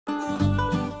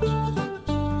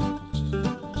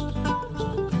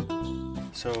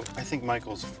So I think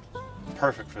Michael's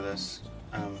perfect for this.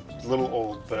 A little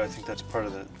old, but I think that's part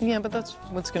of the... Yeah, but that's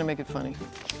what's going to make it funny.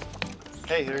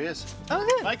 Hey, here he is. Oh,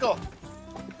 good. Michael.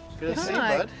 Good to see you,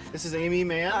 Hi. bud. This is Aimee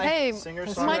Mann, Hey, singer,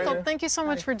 Michael, songwriter. thank you so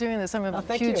much for doing this. I'm a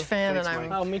thank huge you. fan, Thanks, and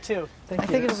Mike. Oh, me too. I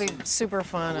think it'll be super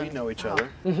fun. We and- know each other.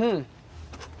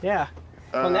 Yeah.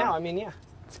 Well, now, I mean, yeah.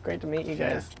 It's great to meet you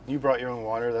guys. You brought your own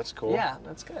water. That's cool. Yeah,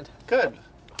 that's good. Good.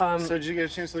 Um, So did you get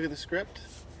a chance to look at the script?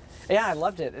 Yeah, I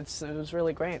loved it. It was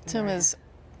really great. Tim is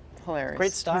hilarious.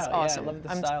 Great style. He's awesome. Yeah, I love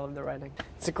the style of the writing.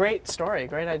 It's a great story,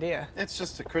 great idea. It's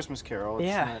just a Christmas Carol. It's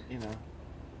Yeah. not, you know,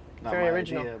 not Very my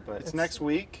original. idea, but it's next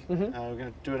week. We're going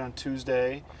to do it on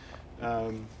Tuesday.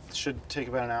 Should take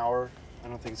about an hour. I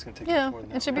don't think it's going to take Yeah, much more than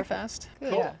that. it should be fast.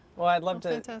 Good. Yeah. Well, I'd love Oh, to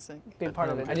fantastic. be a part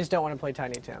of it. I just don't want to play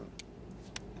Tiny Tim.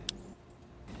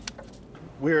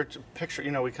 We're to picture,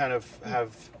 you know, we kind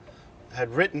of had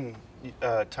written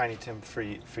Tiny Tim for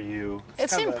you. It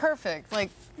It's kind seemed of a- perfect, like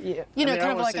Yeah. you know, I mean, I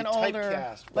kind of don't like wanna an say older,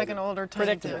 typecast, but like an older Tiny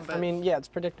Predictable. Tim. But I mean, yeah, it's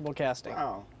predictable casting.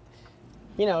 Wow.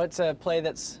 You know, it's a play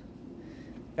that's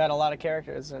got a lot of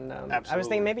characters, and I was Absolutely.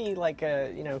 thinking maybe like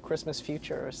a Christmas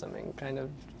Future or something, kind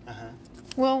of.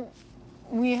 well,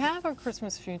 we have a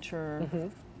Christmas Future.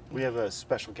 We have a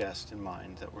special guest in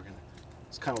mind that we're going to,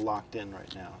 it's kind of locked in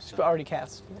right now. So. Already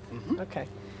cast. Okay.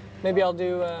 Maybe I'll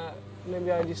do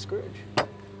Scrooge.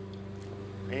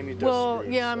 Aimee does Well,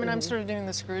 Scrooge, yeah, I so- mean, I'm sort of doing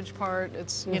the Scrooge part.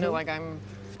 It's, you know, like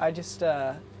I just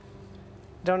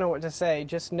don't know what to say.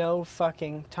 Just no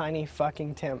fucking Tiny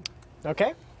fucking Tim.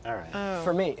 Okay? All right. oh,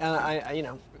 For me,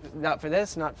 I not for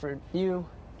this, not for you,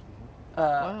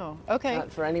 wow. Okay.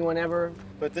 not for anyone ever.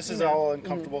 But this is all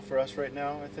uncomfortable for us right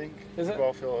now, I think. Is it? We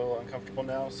all feel a little uncomfortable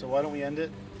now, so why don't we end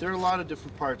it? There are a lot of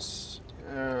different parts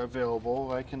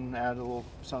available. I can add a little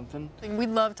something. We'd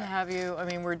love to have you. I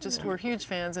mean, we're huge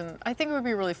fans, and I think it would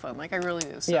be really fun. Like, I really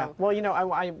do. So. Yeah. Well, you know,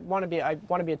 I want to be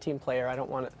a team player. I don't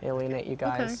want to alienate you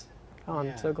guys. Oh, I'm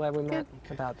Yeah. so glad we met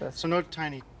about this. So no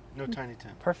Tiny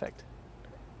Tim. Perfect.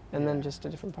 And then just a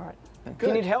different part. If Good.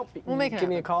 you need help, We'll make it give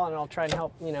me a happen. call and I'll try and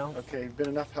help. You know. Okay, been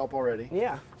enough help already.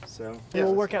 Yeah. So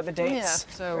We'll work out the dates.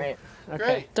 Yeah, so- Great. Okay.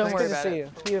 Great. Don't It's worry good about to see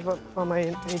it. you. You have all my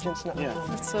agents now.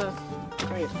 Yeah. It's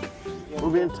Great.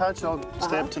 We'll be in touch. I'll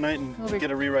stay up tonight and It'll be-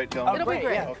 get a rewrite going. Oh, It'll be great,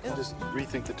 great. yeah. I'll just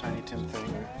rethink the Tiny Tim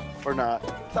thing, or not.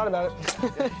 Thought about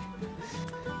it.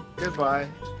 Goodbye.